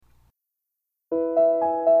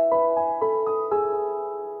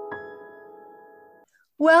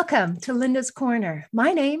Welcome to Linda's Corner.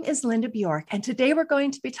 My name is Linda Bjork, and today we're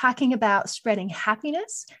going to be talking about spreading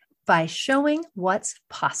happiness by showing what's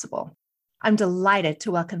possible. I'm delighted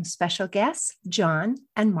to welcome special guests, John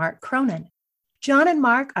and Mark Cronin. John and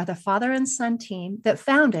Mark are the father and son team that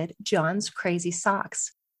founded John's Crazy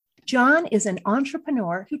Socks. John is an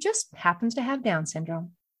entrepreneur who just happens to have Down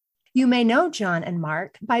syndrome. You may know John and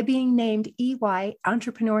Mark by being named EY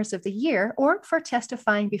Entrepreneurs of the Year, or for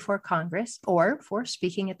testifying before Congress, or for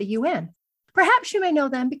speaking at the UN. Perhaps you may know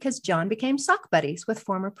them because John became sock buddies with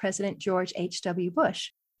former President George H.W.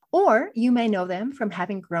 Bush. Or you may know them from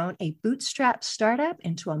having grown a bootstrap startup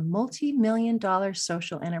into a multi-million-dollar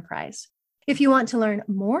social enterprise. If you want to learn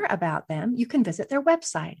more about them, you can visit their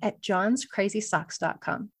website at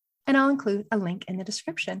johnscrazysocks.com, and I'll include a link in the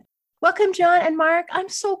description. Welcome, John and Mark. I'm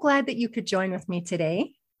so glad that you could join with me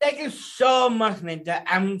today. Thank you so much, Linda.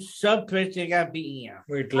 I'm so appreciative to be here.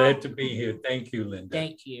 We're glad to be here. Thank you, Linda.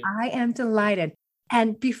 Thank you. I am delighted.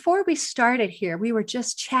 And before we started here, we were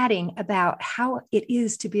just chatting about how it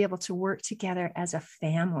is to be able to work together as a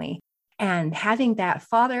family and having that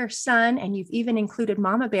father, son, and you've even included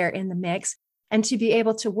Mama Bear in the mix, and to be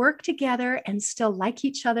able to work together and still like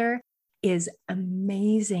each other is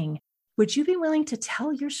amazing. Would you be willing to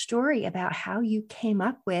tell your story about how you came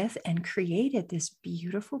up with and created this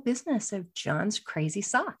beautiful business of John's Crazy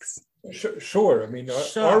Socks? Sure. I mean,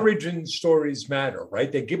 our origin stories matter,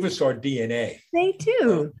 right? They give us our DNA. They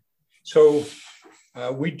do. So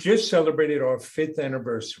we just celebrated our 5th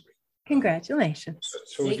anniversary. Congratulations.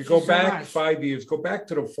 So if you go back 5 years, go back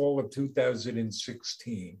to the fall of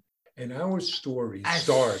 2016, and our story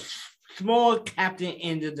starts. Small cabin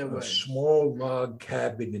in the woods. A small log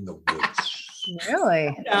cabin in the woods.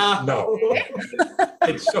 Really? No.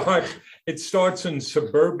 It starts in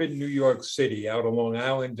suburban New York City, out on Long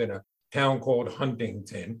Island, in a town called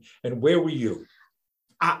Huntington. And where were you?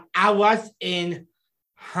 I was in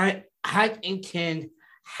Huntington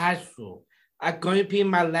High School. I'm going to be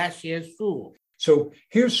my last year of school. So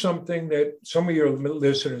here's something that some of your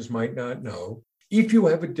listeners might not know. If you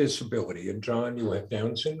have a disability, and John, you have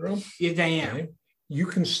Down syndrome? Yes, I am. Right? You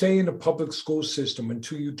can stay in the public school system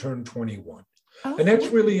until you turn 21. Oh. And that's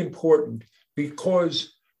really important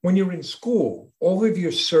because when you're in school, all of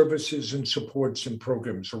your services and supports and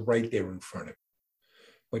programs are right there in front of you.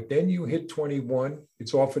 But then you hit 21,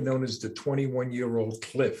 it's often known as the 21-year-old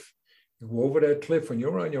cliff. You go over that cliff and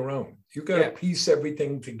you're on your own. You got to piece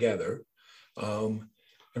everything together. And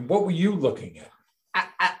what were you looking at?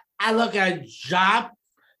 I look at a job,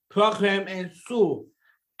 program, and school.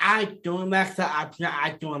 I don't like the option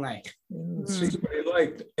I don't like. See what I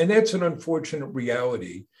like. And that's an unfortunate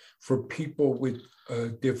reality for people with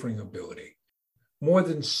differing ability. More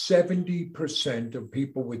than 70% of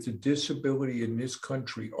people with a disability in this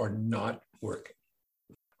country are not working.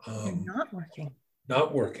 They're not working.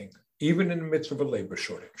 Not working, even in the midst of a labor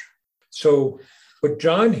shortage. So, but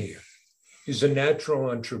John here is a natural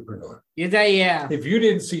entrepreneur. Yes, I am. If you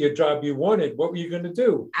didn't see a job you wanted, what were you going to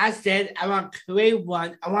do? I said, I want to create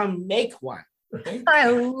one. I want to make one. Right? I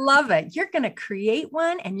love it. You're going to create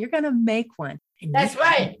one and you're going to make one. That's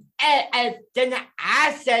right. And then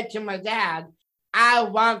I said to my dad, I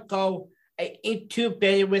want to go into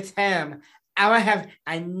bed with him. I want to have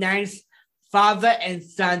a nice father and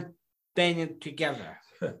son band together.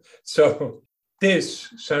 So this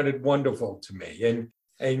sounded wonderful to me.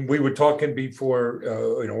 And we were talking before,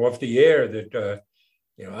 off the air that,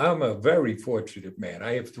 I'm a very fortunate man.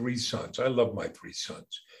 I have 3 sons. I love my 3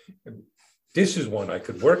 sons. This is one I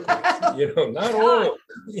could work with, not all of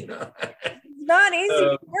them, It's not easy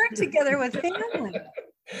to work together with family.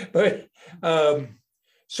 But,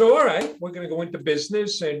 so, all right, we're going to go into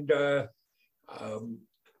business. And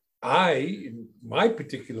in my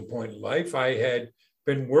particular point in life, I had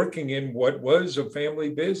been working in what was a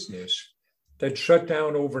family business that shut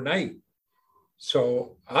down overnight.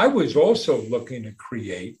 So I was also looking to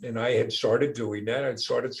create, and I had started doing that. I'd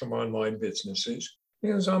started some online businesses.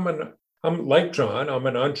 Because I'm like John, I'm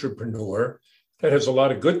an entrepreneur. That has a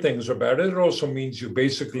lot of good things about it. It also means you're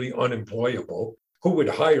basically unemployable. Who would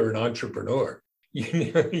hire an entrepreneur?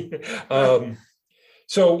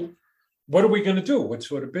 So what are we going to do? What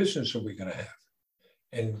sort of business are we going to have?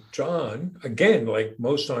 And John, again, like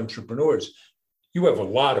most entrepreneurs, you have a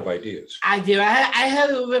lot of ideas. I do. I have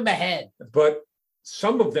it over my head. But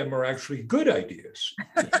some of them are actually good ideas.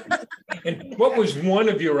 And what was one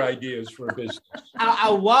of your ideas for a business?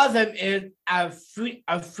 One of them is a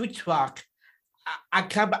food truck. I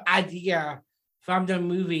come idea from the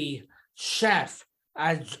movie Chef.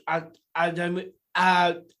 I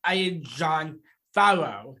John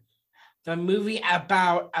Favreau. the movie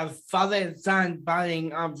about a father and son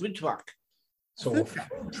buying a food truck. So a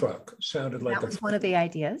food truck sounded like That was one of the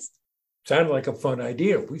ideas. Sounded like a fun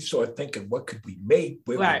idea. We started thinking, what could we make?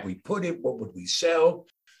 Where would we put it? What would we sell?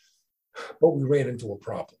 But we ran into a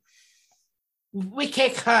problem. We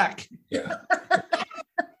can't cook. Yeah.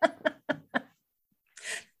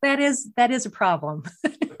 That is a problem.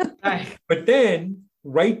 Right. But then,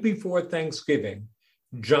 right before Thanksgiving,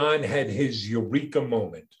 John had his eureka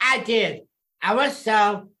moment. I did. I would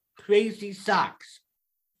sell crazy socks.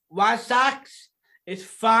 Why socks? It's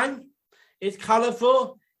fun. It's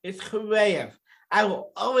colorful. It's creative. I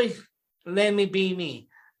will always let me be me.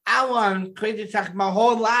 I want crazy socks my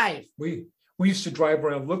whole life. We used to drive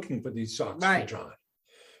around looking for these socks for John.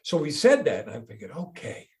 So we said that, and I figured,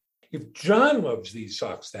 okay, if John loves these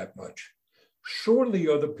socks that much, surely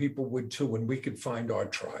other people would too, and we could find our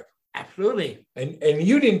tribe. Absolutely. And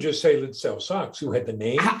you didn't just say, let's sell socks. You had the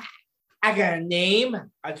name. I got a name,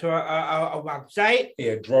 a website.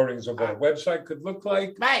 Yeah, drawings of what a website could look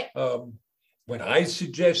like. Right. When I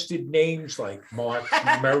suggested names like Mark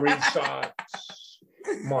Murray socks,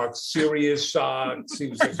 Mark Sirius socks, he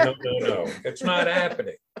was like, no, it's not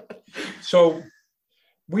happening. So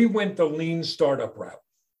we went the lean startup route.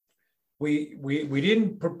 We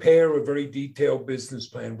didn't prepare a very detailed business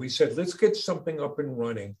plan. We said, let's get something up and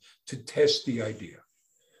running to test the idea.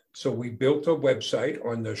 So we built a website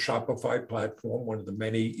on the Shopify platform, one of the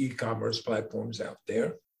many e-commerce platforms out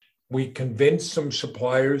there. We convinced some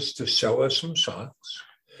suppliers to sell us some socks.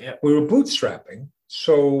 Yep. We were bootstrapping,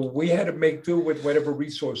 so we had to make do with whatever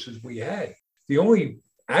resources we had. The only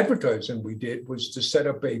advertising we did was to set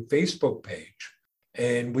up a Facebook page,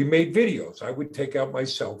 and we made videos. I would take out my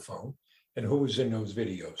cell phone, and who was in those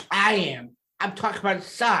videos? I am. I'm talking about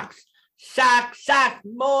socks. Socks,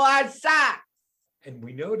 more socks. And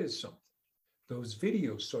we noticed something. Those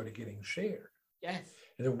videos started getting shared. Yes.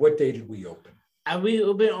 And then what day did we open? And we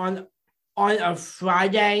opened on a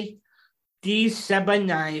Friday, December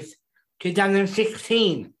 9th,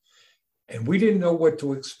 2016. And we didn't know what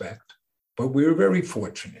to expect, but we were very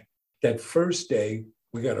fortunate. That first day,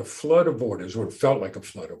 we got a flood of orders, or it felt like a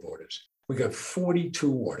flood of orders. We got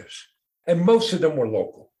 42 orders, and most of them were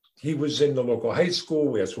local. He was in the local high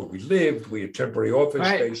school. That's where we lived. We had temporary office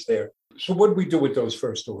space there. So what did we do with those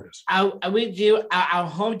first orders? We do our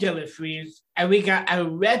home deliveries, and we got our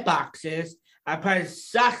red boxes. I put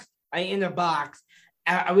socks in the box,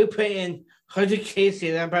 and we put in 100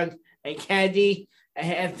 cases. I put a candy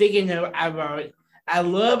and thinking about I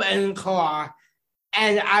love in the car,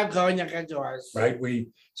 and I go in the doors. Right.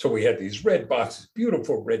 We had these red boxes,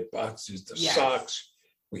 beautiful red boxes, the socks.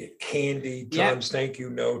 We had candy, John's thank you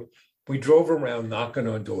note. We drove around knocking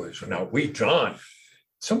on doors. Now John.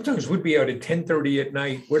 Sometimes we'd be out at 10:30 at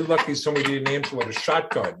night. We're lucky somebody didn't answer with a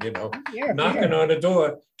shotgun, knocking on the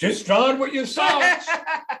door. Just John with your socks.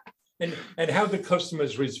 and how the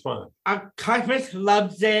customers respond. Our customers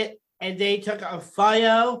loves it, and they took a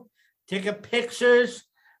photo, take a pictures,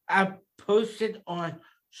 posted on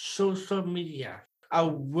social media. A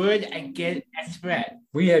word again spread.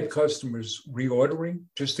 We had customers reordering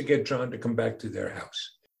just to get John to come back to their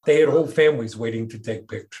house. They had whole families waiting to take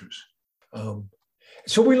pictures.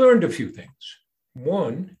 So we learned a few things.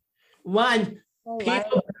 One,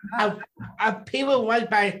 people want to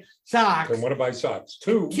buy socks. They want to buy socks.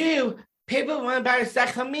 Two, people want to buy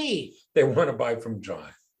socks from me. They want to buy from John,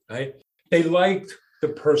 right? They liked the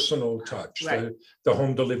personal touch, the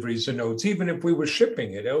home deliveries and notes, even if we were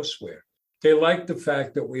shipping it elsewhere. They liked the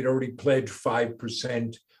fact that we'd already pledged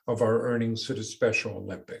 5% of our earnings to the Special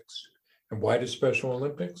Olympics. And why the Special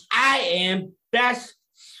Olympics? I am best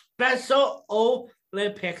Special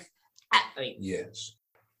Olympics athlete. Yes.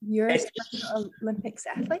 You're a Special Olympics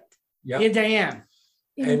athlete? Yeah. Yes, I am.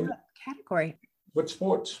 In what category? What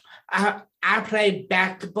sports? I play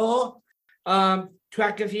basketball,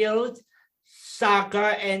 track and field, soccer,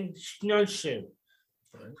 and snowshoe.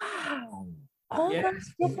 Wow. Those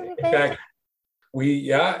different events. In fact,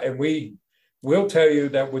 we'll tell you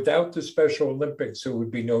that without the Special Olympics, there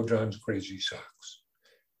would be no John's Crazy Socks.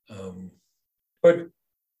 But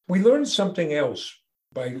we learned something else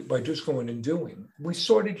by just going and doing. We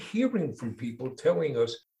started hearing from people telling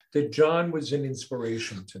us that John was an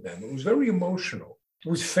inspiration to them. It was very emotional. It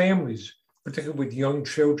was families, particularly with young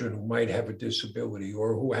children who might have a disability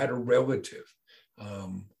or who had a relative,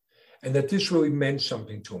 and that this really meant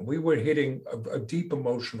something to them. We were hitting a deep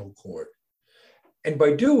emotional chord. And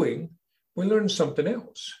by doing, we learned something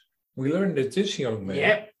else. We learned that this young man.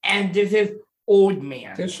 Yep, and this is old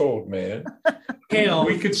man. This old man.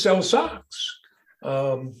 We could sell socks.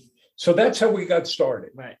 So that's how we got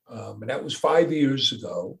started. Right. And that was 5 years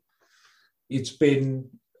ago. It's been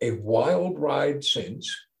a wild ride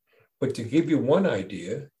since, but to give you one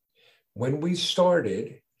idea, when we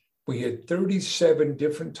started, we had 37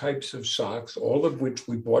 different types of socks, all of which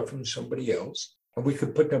we bought from somebody else, and we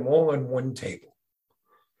could put them all on one table.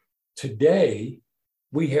 Today,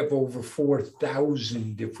 we have over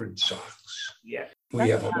 4,000 different socks. Yeah. We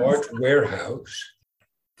have a large warehouse.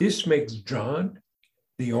 This makes John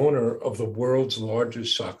the owner of the world's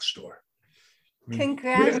largest sock store.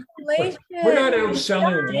 Congratulations. We're not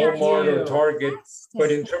outselling Walmart or Target, Fantastic.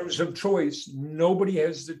 but in terms of choice, nobody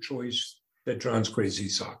has the choice that John's Crazy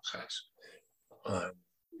Socks has.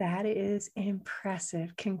 That is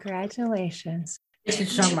impressive. Congratulations. Thank you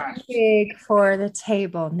so much. Big for the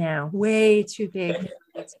table now. Way too big for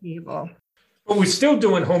the table. But we're still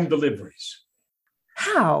doing home deliveries.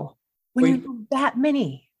 How? When We- you do that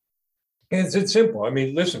many? And it's simple. I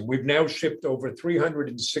mean, listen, we've now shipped over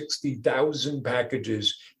 360,000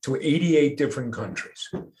 packages to 88 different countries.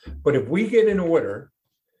 But if we get an order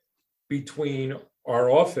between our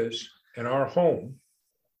office and our home,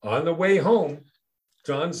 on the way home,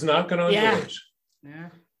 John's knocking on doors. Yeah.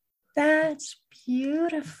 That's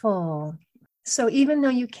beautiful. So even though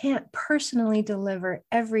you can't personally deliver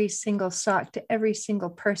every single sock to every single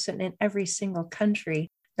person in every single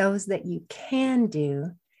country, those that you can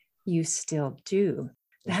do, you still do.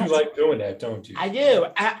 You like doing that, don't you? I do.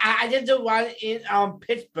 I did the one in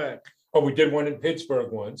Pittsburgh. Oh, we did one in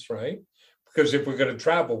Pittsburgh once, right? Because if we're going to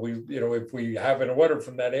travel, if we have an order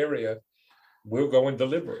from that area, we'll go and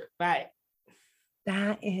deliver it. Right.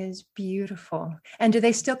 That is beautiful. And do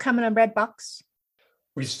they still come in a red box?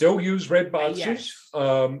 We still use red boxes.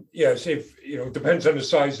 Yes, if it depends on the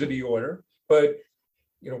size of the order, but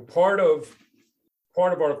part of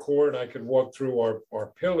our core, and I could walk through our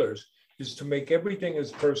pillars, is to make everything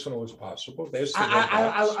as personal as possible. There's the red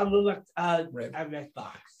box. I will look Red. a red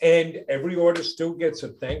box. And every order still gets a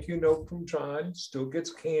thank you note from John, still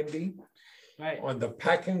gets candy. Right. On the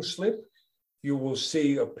packing slip, you will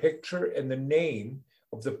see a picture and the name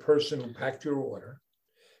of the person who packed your order,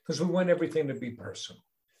 because we want everything to be personal.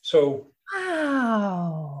 So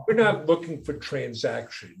Wow. we're not looking for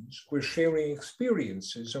transactions. We're sharing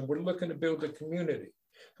experiences, and we're looking to build a community.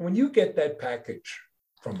 And when you get that package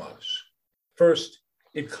from us, first,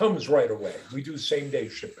 it comes right away. We do same-day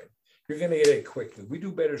shipping. You're going to get it quickly. We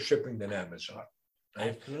do better shipping than Amazon,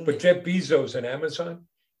 right? But Jeff Bezos and Amazon,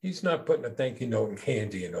 he's not putting a thank you note and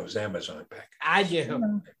candy in those Amazon packages. I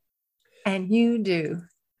do. And you do.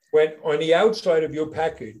 When on the outside of your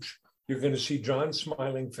package, you're going to see John's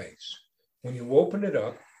smiling face. When you open it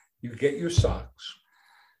up, you get your socks.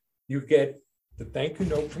 You get the thank you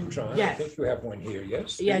note from John. Yes. I think you have one here,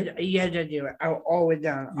 yes? Yeah, I do. I'm always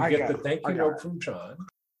down. You get the thank you note from John.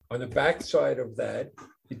 On the back side of that,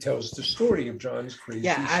 he tells the story of John's Crazy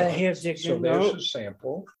Yeah, Socks. here's the So note. there's a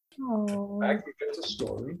sample. Oh. Back you get the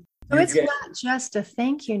story. So You it's get- not just a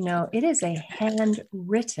thank you note, it is a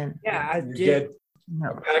handwritten Yeah, I you did. get a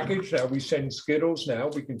note. package. Now we send Skittles now.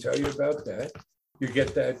 We can tell you about that. You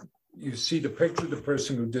get that. You see the picture of the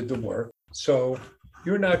person who did the work. So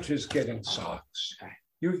you're not just getting socks.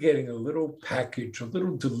 You're getting a little package, a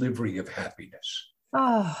little delivery of happiness.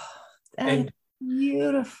 Oh, that's And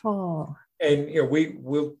beautiful. and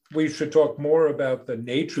we should talk more about the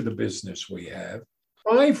nature of the business we have.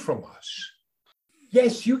 Buy from us.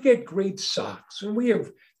 Yes, you get great socks, and we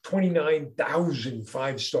have 29,000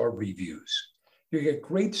 five-star reviews. You get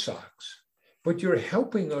great socks, but you're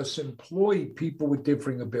helping us employ people with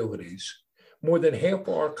differing abilities. More than half of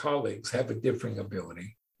our colleagues have a differing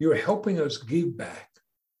ability. You're helping us give back.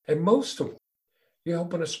 And most of all, you're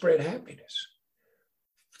helping us spread happiness.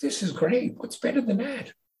 This is great. What's better than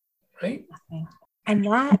that? Right? And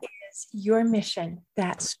that is your mission,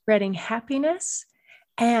 that spreading happiness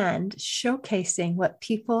and showcasing what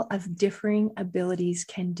people of differing abilities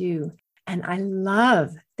can do. And I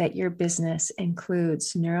love that your business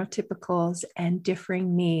includes neurotypicals and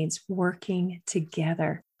differing needs working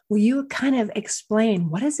together. Will you kind of explain,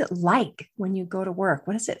 what is it like when you go to work?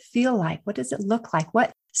 What does it feel like? What does it look like?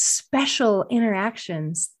 What special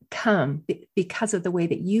interactions come because of the way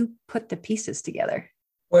that you put the pieces together?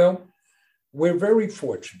 Well, we're very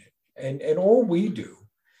fortunate. And all we do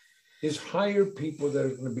is hire people that are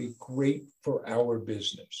going to be great for our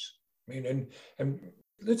business. I mean, and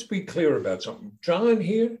let's be clear about something. John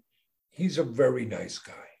here, he's a very nice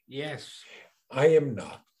guy. Yes. I am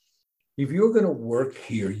not. If you're going to work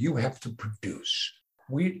here, you have to produce.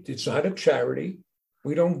 It's not a charity.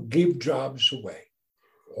 We don't give jobs away.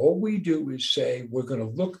 All we do is say, we're going to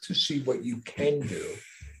look to see what you can do,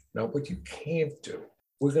 not what you can't do.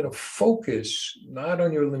 We're going to focus not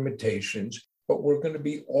on your limitations, but we're going to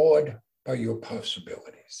be awed by your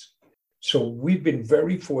possibilities. So we've been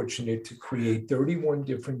very fortunate to create 31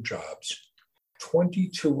 different jobs.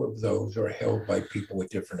 22 of those are held by people with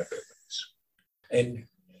different abilities.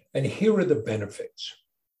 And here are the benefits.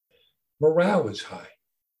 Morale is high.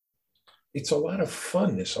 It's a lot of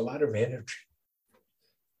fun. There's a lot of energy.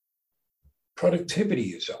 Productivity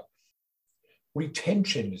is up.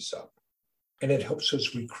 Retention is up. And it helps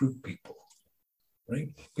us recruit people, right?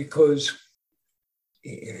 Because,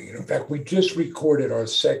 in fact, we just recorded our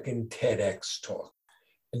second TEDx talk.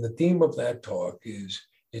 And the theme of that talk is,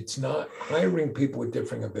 it's not hiring people with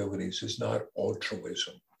different abilities is not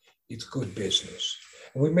altruism. It's good business.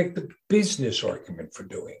 And we make the business argument for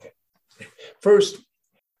doing it. First,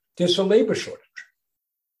 there's a labor shortage.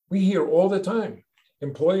 We hear all the time,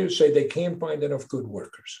 employers say they can't find enough good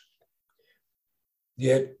workers.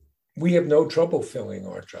 Yet we have no trouble filling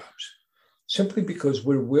our jobs simply because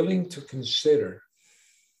we're willing to consider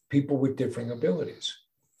people with differing abilities,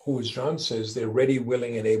 who, as John says, they're ready,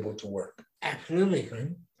 willing, and able to work. Absolutely.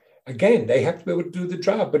 Right? Again, they have to be able to do the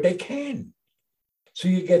job, but they can. So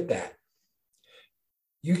you get that.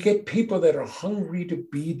 You get people that are hungry to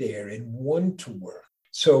be there and want to work.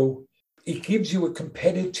 So it gives you a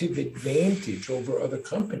competitive advantage over other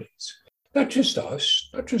companies. Not just us,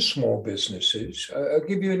 not just small businesses. I'll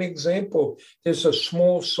give you an example. There's a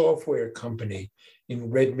small software company in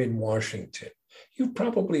Redmond, Washington. You've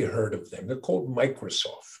probably heard of them. They're called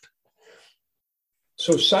Microsoft.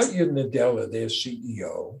 So Satya Nadella, their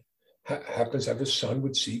CEO, happens to have a son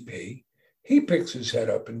with CP. He picks his head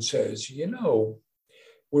up and says,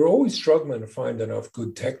 we're always struggling to find enough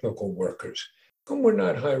good technical workers. How come we're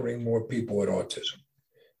not hiring more people with autism?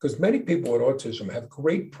 Because many people with autism have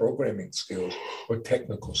great programming skills or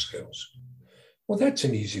technical skills. Well, that's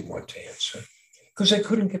an easy one to answer because they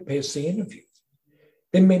couldn't get past the interview.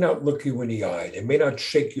 They may not look you in the eye. They may not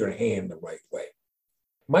shake your hand the right way.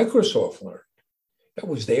 Microsoft learned that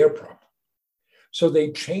was their problem. So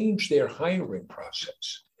they changed their hiring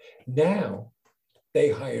process. Now they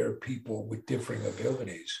hire people with differing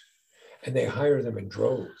abilities and they hire them in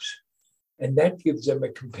droves. And that gives them a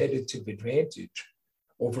competitive advantage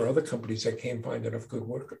over other companies that can't find enough good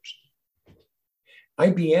workers.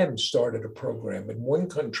 IBM started a program in one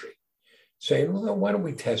country saying, well, why don't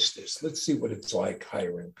we test this? Let's see what it's like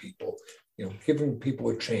hiring people, giving people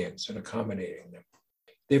a chance and accommodating them.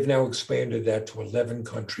 They've now expanded that to 11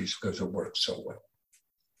 countries because it works so well.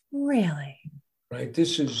 Really? Right?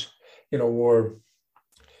 This is, or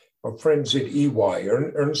our friends at EY,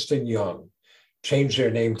 Ernst & Young, changed their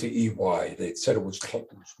name to EY. They said it was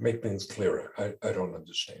make things clearer. I don't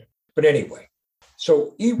understand. But anyway,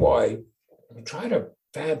 so EY, try to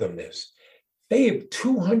fathom this. They have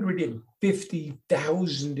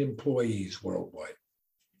 250,000 employees worldwide.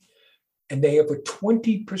 And they have a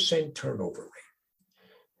 20% turnover rate.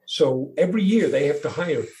 So every year they have to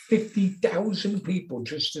hire 50,000 people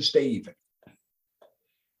just to stay even. I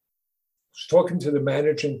was talking to the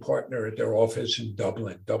managing partner at their office in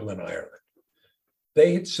Dublin, Ireland.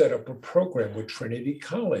 They had set up a program with Trinity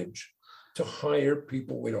College to hire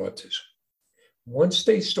people with autism. Once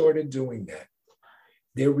they started doing that,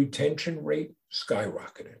 their retention rate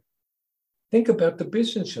skyrocketed. Think about the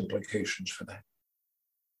business implications for that.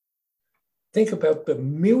 Think about the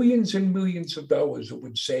millions and millions of dollars it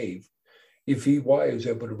would save if EY is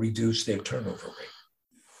able to reduce their turnover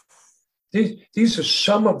rate. These are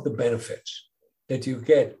some of the benefits that you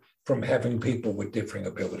get from having people with differing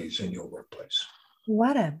abilities in your workplace.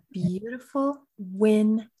 What a beautiful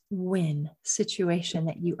win-win situation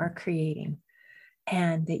that you are creating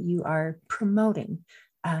and that you are promoting.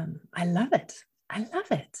 I love it. I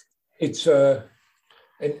love it. It's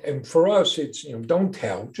and for us, it's don't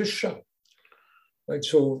tell, just show. Right.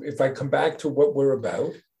 So if I come back to what we're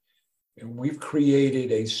about, we've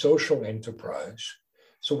created a social enterprise.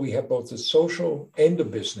 So we have both a social and a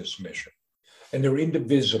business mission, and they're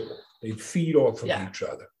indivisible. They feed off of each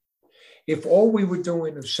other. If all we were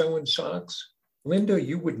doing is selling socks, Linda,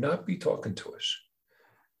 you would not be talking to us,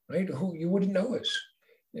 right? You wouldn't know us.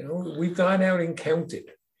 We've gone out and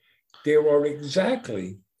counted. There are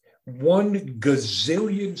exactly 1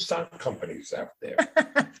 gazillion sock companies out there.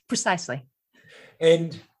 Precisely.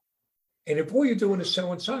 And if all you're doing is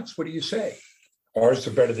selling socks, what do you say? Ours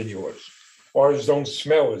are better than yours. Ours don't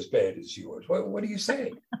smell as bad as yours. What do you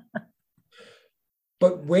say?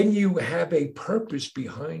 But when you have a purpose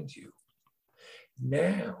behind you,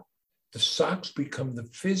 now the socks become the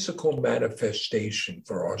physical manifestation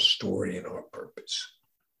for our story and our purpose.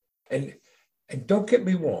 And don't get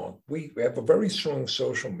me wrong, we have a very strong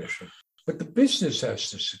social mission, but the business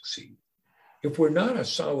has to succeed. If we're not a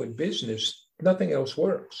solid business, nothing else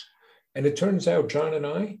works. And it turns out, John and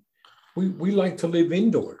I, we like to live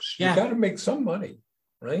indoors. Yeah. You got to make some money,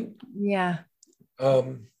 right? Yeah.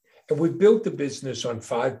 And we built the business on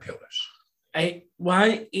 5 pillars.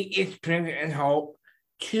 One, it's strength and hope.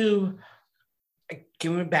 2,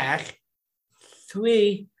 giving back.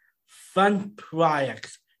 3, fun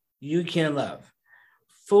products you can love.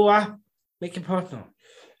 4, make it personal.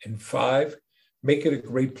 And 5, make it a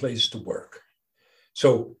great place to work.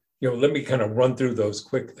 So, let me kind of run through those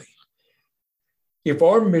quickly. If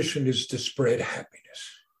our mission is to spread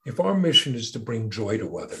happiness, if our mission is to bring joy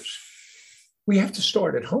to others, we have to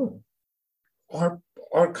start at home.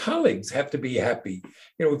 Our colleagues have to be happy.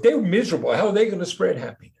 If they're miserable, how are they going to spread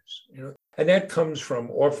happiness? And that comes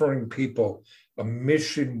from offering people a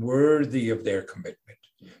mission worthy of their commitment,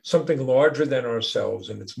 something larger than ourselves,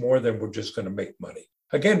 and it's more than we're just going to make money.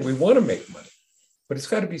 Again, we want to make money, but it's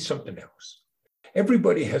got to be something else.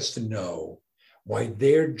 Everybody has to know why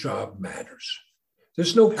their job matters.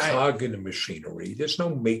 There's no cog in the machinery. There's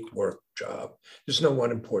no make work job. There's no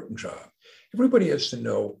unimportant job. Everybody has to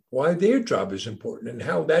know why their job is important and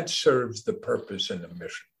how that serves the purpose and the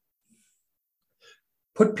mission.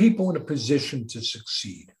 Put people in a position to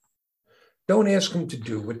succeed. Don't ask them to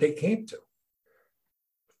do what they can't do.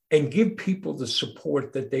 And give people the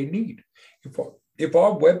support that they need. If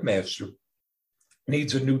our webmaster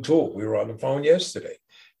needs a new tool, we were on the phone yesterday,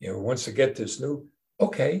 wants to get this new,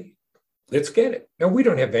 okay, let's get it. Now, we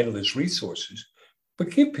don't have endless resources,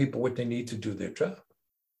 but give people what they need to do their job.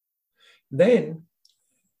 Then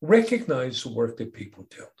recognize the work that people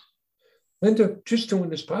do. Linda, just doing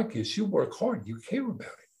this podcast, you work hard, you care about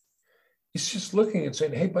it. It's just looking and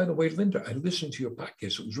saying, hey, by the way, Linda, I listened to your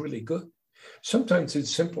podcast. It was really good. Sometimes it's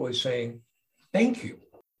simple as saying, thank you.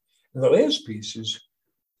 And the last piece is,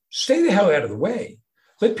 stay the hell out of the way.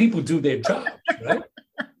 Let people do their jobs, right?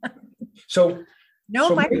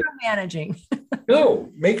 No micromanaging. No,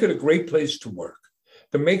 make it a great place to work.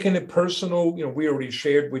 The making it personal, we already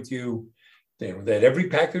shared with you, that every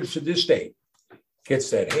package to this date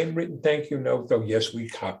gets that handwritten thank you note, though, yes, we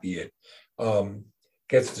copy it,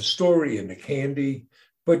 gets the story and the candy,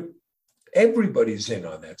 but everybody's in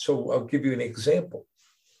on that. So I'll give you an example.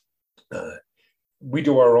 We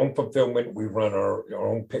do our own fulfillment. We run our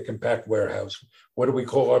own pick and pack warehouse. What do we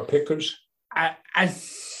call our pickers?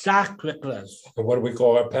 Sock picklers. And what do we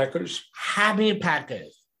call our packers? Happy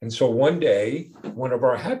packers. And so one day, one of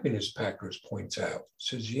our happiness packers points out,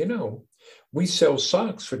 says, we sell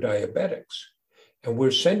socks for diabetics, and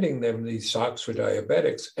we're sending them these socks for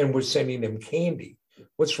diabetics, and we're sending them candy.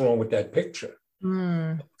 What's wrong with that picture?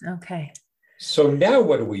 Okay. So now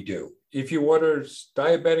what do? If you order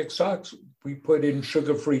diabetic socks, we put in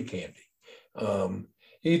sugar-free candy.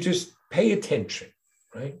 You just pay attention,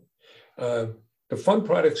 right? The fun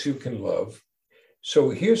products you can love.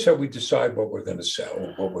 So here's how we decide what we're going to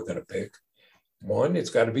sell, what we're going to pick. 1,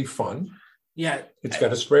 it's got to be fun. Yeah. It's got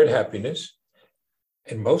to spread happiness.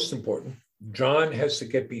 And most important, John has to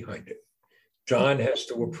get behind it. John has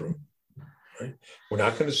to approve. Right? We're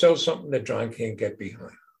not going to sell something that John can't get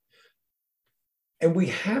behind. And we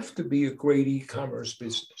have to be a great e-commerce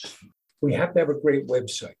business. We have to have a great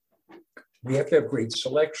website. We have to have great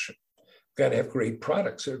selection. We've got to have great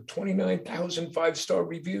products. There are 29,000 5-star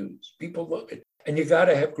reviews. People love it. And you got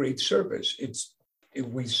to have great service. It's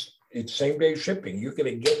same-day shipping. You're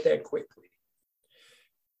going to get that quickly.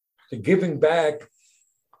 The giving back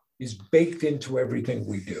is baked into everything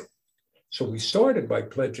we do. So we started by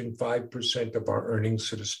pledging 5% of our earnings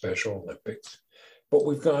to the Special Olympics, but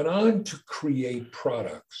we've gone on to create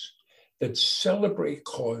products that celebrate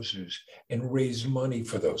causes and raise money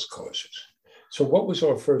for those causes. So what was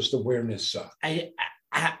our first awareness sock? I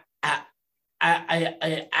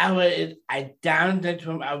Down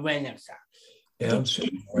syndrome awareness sock. Down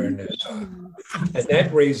syndrome awareness sock. And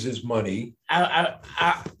that raises money.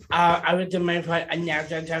 I would demand for a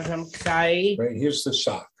national syndrome society. Right, here's the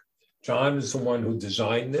sock. John is the one who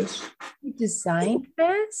designed this. You designed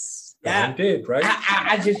this? John did, right?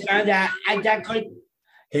 I designed that.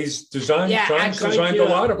 He's designed, John's designed a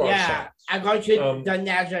lot of our socks. I go to the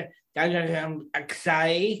national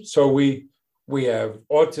society. So we have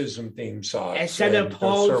autism themed socks,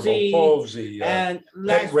 cerebral palsy, and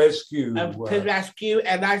pet rescue. Pet rescue.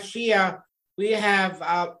 And last year we have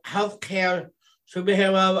healthcare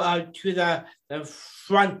superhero to the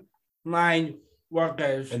front line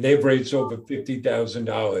workers. And they've raised over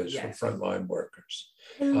 $50,000 for frontline workers.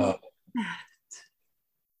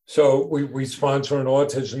 So we sponsor an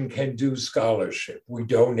Autism Can Do scholarship. We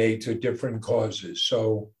donate to different causes.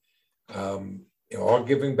 So In our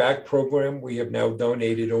giving back program, we have now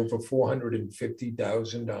donated over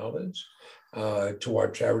 $450,000 to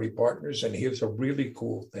our charity partners. And here's a really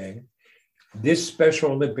cool thing. This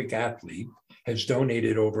Special Olympic athlete has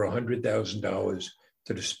donated over $100,000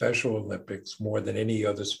 to the Special Olympics, more than any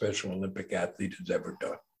other Special Olympic athlete has ever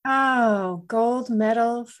done. Oh, gold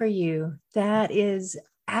medal for you. That is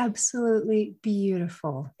absolutely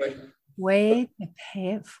beautiful. Way to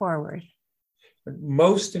pay it forward. But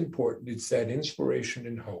most important, it's that inspiration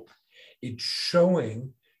and hope. It's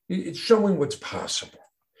showing what's possible.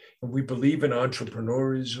 And we believe in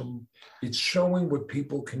entrepreneurism. It's showing what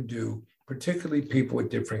people can do, particularly people with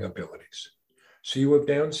differing abilities. So you have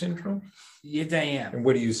Down syndrome? Yes, I am. And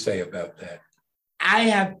what do you say about that? I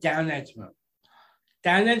have Down syndrome.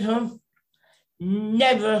 Down syndrome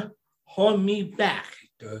never hold me back. It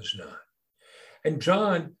does not. And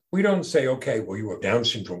John, we don't say, okay, well, you have Down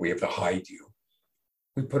syndrome, we have to hide you.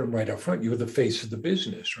 We put them right up front. You're the face of the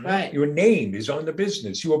business, right? Your name is on the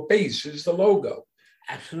business. Your base is the logo.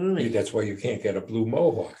 Absolutely. That's why you can't get a blue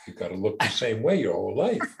mohawk. You've got to look the same way your whole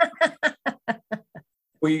life.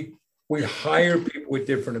 We hire people with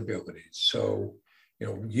different abilities. So,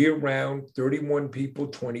 year round, 31 people,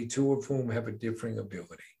 22 of whom have a differing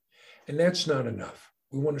ability. And that's not enough.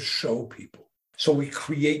 We want to show people. So we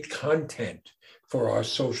create content for our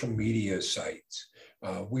social media sites.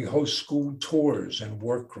 We host school tours and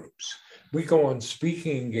work groups. We go on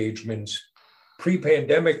speaking engagements.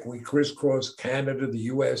 Pre-pandemic, we crisscrossed Canada, the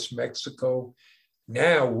US, Mexico.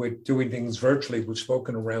 Now we're doing things virtually. We've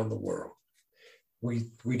spoken around the world. We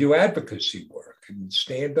do advocacy work and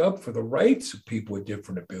stand up for the rights of people with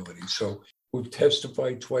different abilities. So we've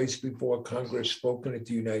testified twice before Congress, spoken at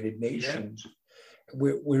the United Nations. Yeah.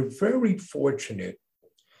 We're very fortunate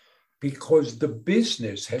because the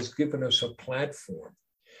business has given us a platform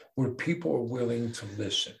where people are willing to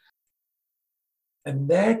listen. And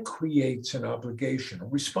that creates an obligation, a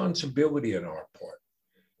responsibility on our part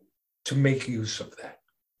to make use of that,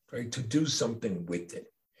 right? To do something with it.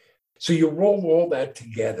 So you roll all that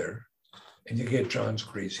together and you get John's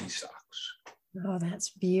Crazy Socks. Oh, that's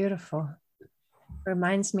beautiful.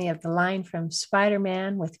 Reminds me of the line from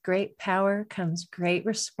Spider-Man, with great power comes great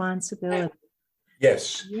responsibility.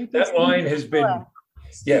 Yes, that line has been,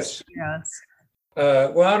 yes.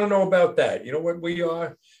 Well, I don't know about that. You know what we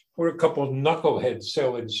are? We're a couple of knuckleheads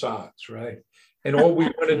selling socks, right? And all we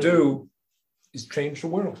want to do is change the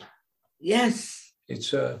world. Yes.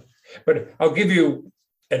 But I'll give you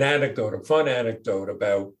an anecdote, a fun anecdote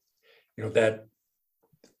about, that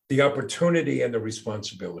the opportunity and the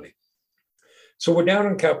responsibility. So we're down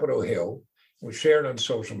on Capitol Hill. We share it on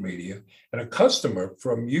social media, and a customer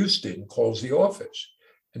from Houston calls the office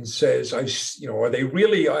and says, are they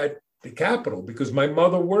really at the Capitol? Because my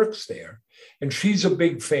mother works there and she's a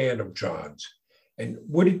big fan of John's. And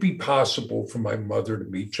would it be possible for my mother to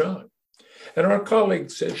meet John? And our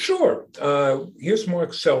colleague said, sure, here's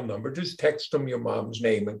Mark's cell number. Just text him your mom's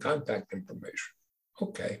name and contact information.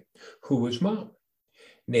 Okay, who is mom?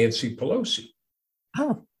 Nancy Pelosi.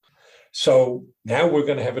 Oh. So now we're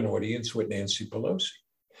going to have an audience with Nancy Pelosi.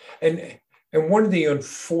 And one of the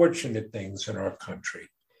unfortunate things in our country,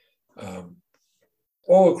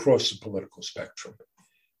 all across the political spectrum,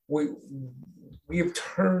 we have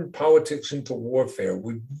turned politics into warfare.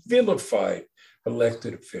 We vilified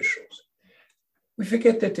elected officials. We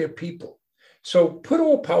forget that they're people. So put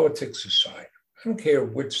all politics aside. I don't care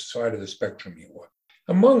which side of the spectrum you are.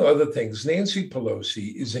 Among other things, Nancy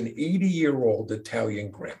Pelosi is an 80-year-old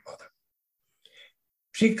Italian grandmother.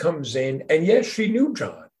 She comes in, and yes, she knew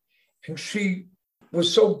John, and she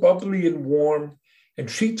was so bubbly and warm, and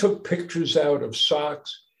she took pictures out of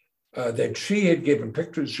socks that she had given,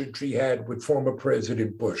 pictures that she had with former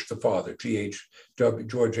President Bush, the father,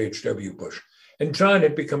 George H.W. Bush. And John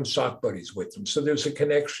had become sock buddies with them, so there's a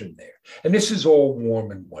connection there. And this is all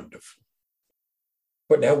warm and wonderful.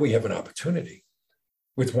 But now we have an opportunity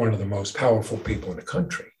with one of the most powerful people in the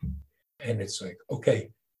country. And it's like,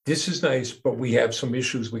 okay, this is nice, but we have some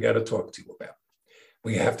issues we got to talk to you about.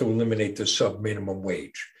 We have to eliminate the sub-minimum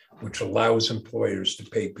wage, which allows employers to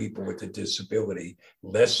pay people with a disability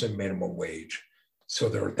less than minimum wage. So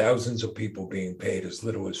there are thousands of people being paid as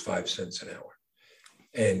little as 5 cents an hour.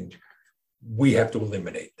 And we have to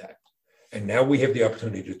eliminate that. And now we have the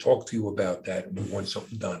opportunity to talk to you about that, and we want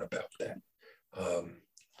something done about that.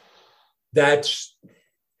 That's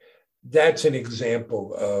an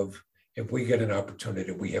example of, if we get an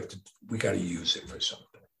opportunity, we got to use it for something.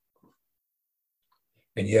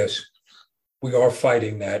 And yes, we are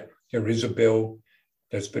fighting that. There is a bill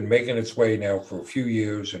that's been making its way now for a few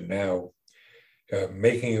years, and now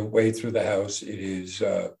making its way through the House. It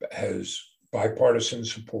has bipartisan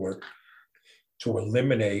support to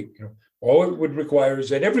eliminate, all it would require is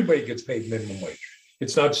that everybody gets paid minimum wage.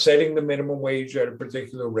 It's not setting the minimum wage at a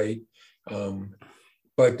particular rate,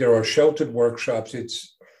 but there are sheltered workshops.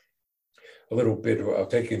 It's a little bit, I'll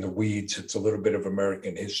take in the weeds, it's a little bit of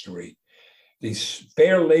American history. The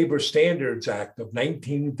Fair Labor Standards Act of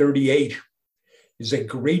 1938 is a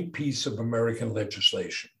great piece of American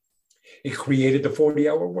legislation. It created the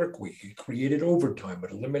 40-hour work week. It created overtime.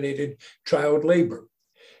 It eliminated child labor.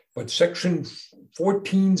 But Section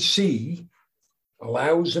 14C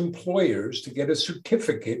allows employers to get a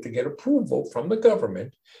certificate, to get approval from the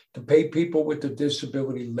government to pay people with a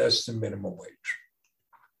disability less than minimum wage.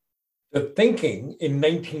 The thinking in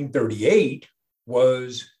 1938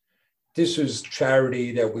 was, this is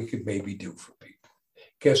charity that we could maybe do for people.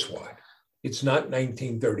 Guess what? It's not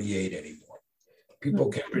 1938 anymore.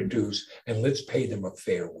 People can produce, and let's pay them a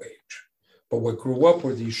fair wage. But what grew up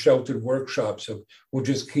were these sheltered workshops of, we'll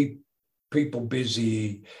just keep people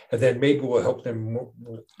busy, and then maybe we'll help them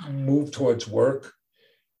move towards work.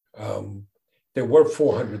 There were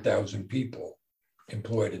 400,000 people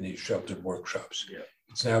employed in these sheltered workshops. Yeah.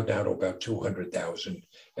 It's now down to about 200,000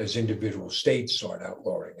 as individual states start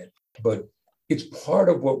outlawing it. But it's part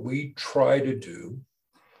of what we try to do.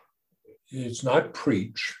 It's not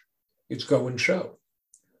preach, it's go and show.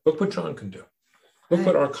 Look what John can do. Look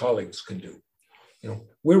what our colleagues can do.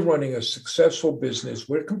 We're running a successful business.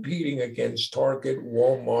 We're competing against Target,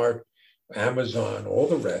 Walmart, Amazon, all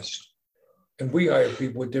the rest. And we hire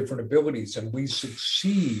people with different abilities, and we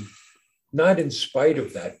succeed not in spite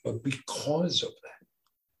of that, but because of that.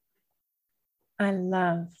 I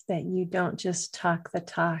love that you don't just talk the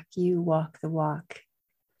talk, you walk the walk.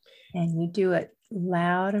 And you do it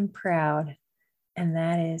loud and proud. And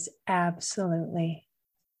that is absolutely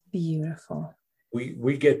beautiful.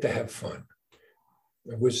 We get to have fun.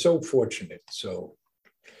 We're so fortunate. So,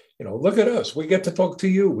 look at us. We get to talk to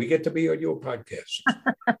you. We get to be on your podcast.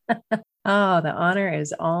 Oh, the honor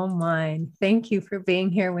is all mine. Thank you for being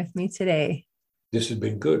here with me today. This has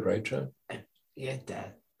been good, right, John? Yeah,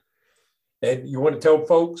 Dad. And you want to tell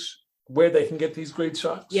folks where they can get these great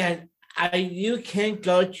socks? Yeah, you can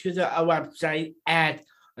go to the website at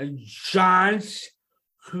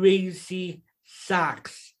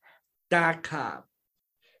johnscrazysocks.com.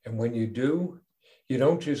 And when you do, you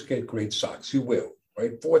don't just get great socks. You will,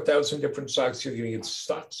 right? 4,000 different socks. You're going to get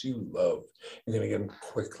socks you love. You're going to get them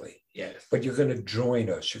quickly. Yes. But you're going to join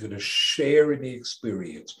us. You're going to share in the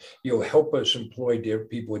experience. You'll help us employ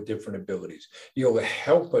people with different abilities. You'll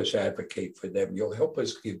help us advocate for them. You'll help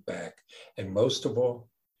us give back. And most of all,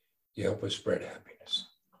 you help us spread happiness.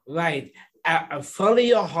 Right. Follow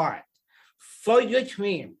your heart. Follow your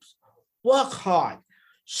dreams. Work hard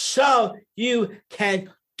so you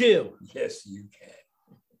can do. Yes, you can.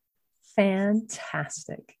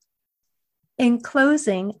 Fantastic. In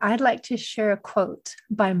closing, I'd like to share a quote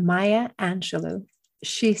by Maya Angelou.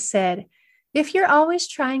 She said, "If you're always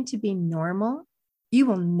trying to be normal, you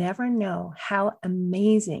will never know how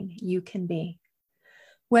amazing you can be.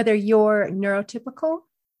 Whether you're neurotypical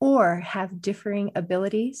or have differing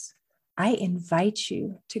abilities, I invite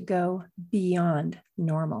you to go beyond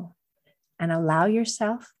normal and allow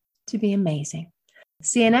yourself to be amazing."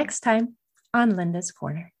 See you next time on Linda's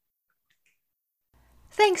Corner.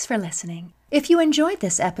 Thanks for listening. If you enjoyed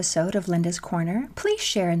this episode of Linda's Corner, please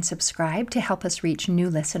share and subscribe to help us reach new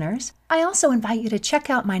listeners. I also invite you to check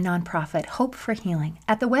out my nonprofit, Hope for Healing,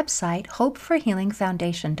 at the website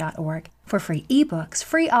hopeforhealingfoundation.org for free ebooks,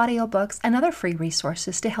 free audiobooks, and other free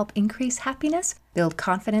resources to help increase happiness, build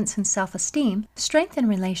confidence and self-esteem, strengthen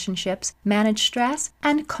relationships, manage stress,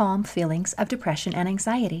 and calm feelings of depression and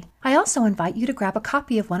anxiety. I also invite you to grab a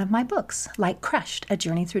copy of one of my books, like Crushed, A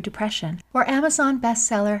Journey Through Depression, or Amazon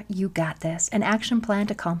bestseller, You Got This, an action plan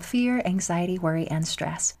to calm fear, anxiety, worry, and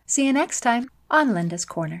stress. See you next time on Linda's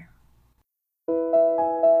Corner.